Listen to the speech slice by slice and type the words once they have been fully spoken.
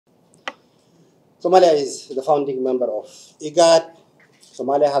Somalia is the founding member of IGAD.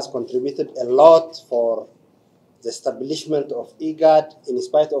 Somalia has contributed a lot for the establishment of IGAD in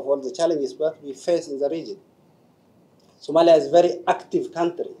spite of all the challenges that we face in the region. Somalia is a very active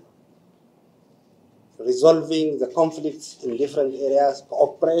country, resolving the conflicts in different areas,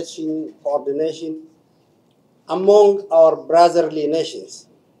 cooperation, coordination among our brotherly nations.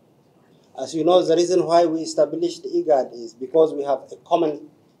 As you know, the reason why we established IGAD is because we have a common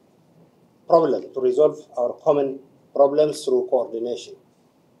problem to resolve our common problems through coordination.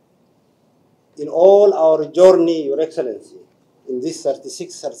 In all our journey, Your Excellency, in these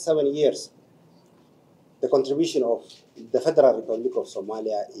 36, 37 years, the contribution of the Federal Republic of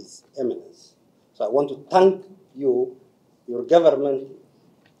Somalia is immense. So I want to thank you, your government,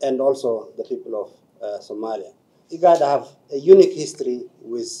 and also the people of Somalia. IGAD have a unique history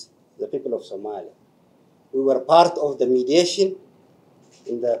with the people of Somalia. We were part of the mediation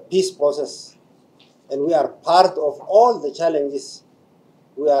in the peace process, and we are part of all the challenges.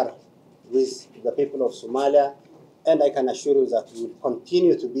 We are with the people of Somalia, and I can assure you that we will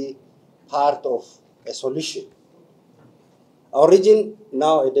continue to be part of a solution. Our region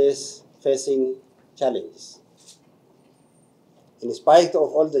nowadays facing challenges. In spite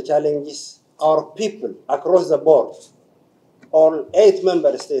of all the challenges, our people across the board, all 8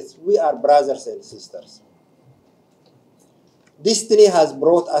 member states, we are brothers and sisters. Destiny has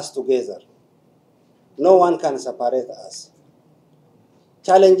brought us together. No one can separate us.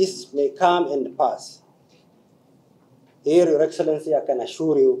 Challenges may come and pass. Here, Your Excellency, I can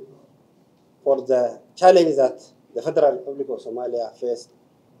assure you, for the challenge that the Federal Republic of Somalia faced,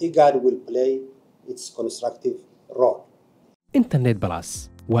 IGAD will play its constructive role. Internet Plus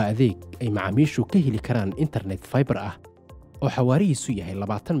waa adeeg ay macaamiishu ka heli karaan internet fiber ah oo xawaarihiisu yahay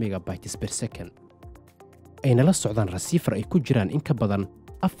 20 megabytes per second. ayna la socdaan receiver ay ku jiraan in ka badan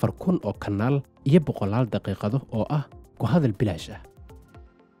 4,000 oo kanaal iyo 100 daqiiqado oo ah ku hadal bilaash ah.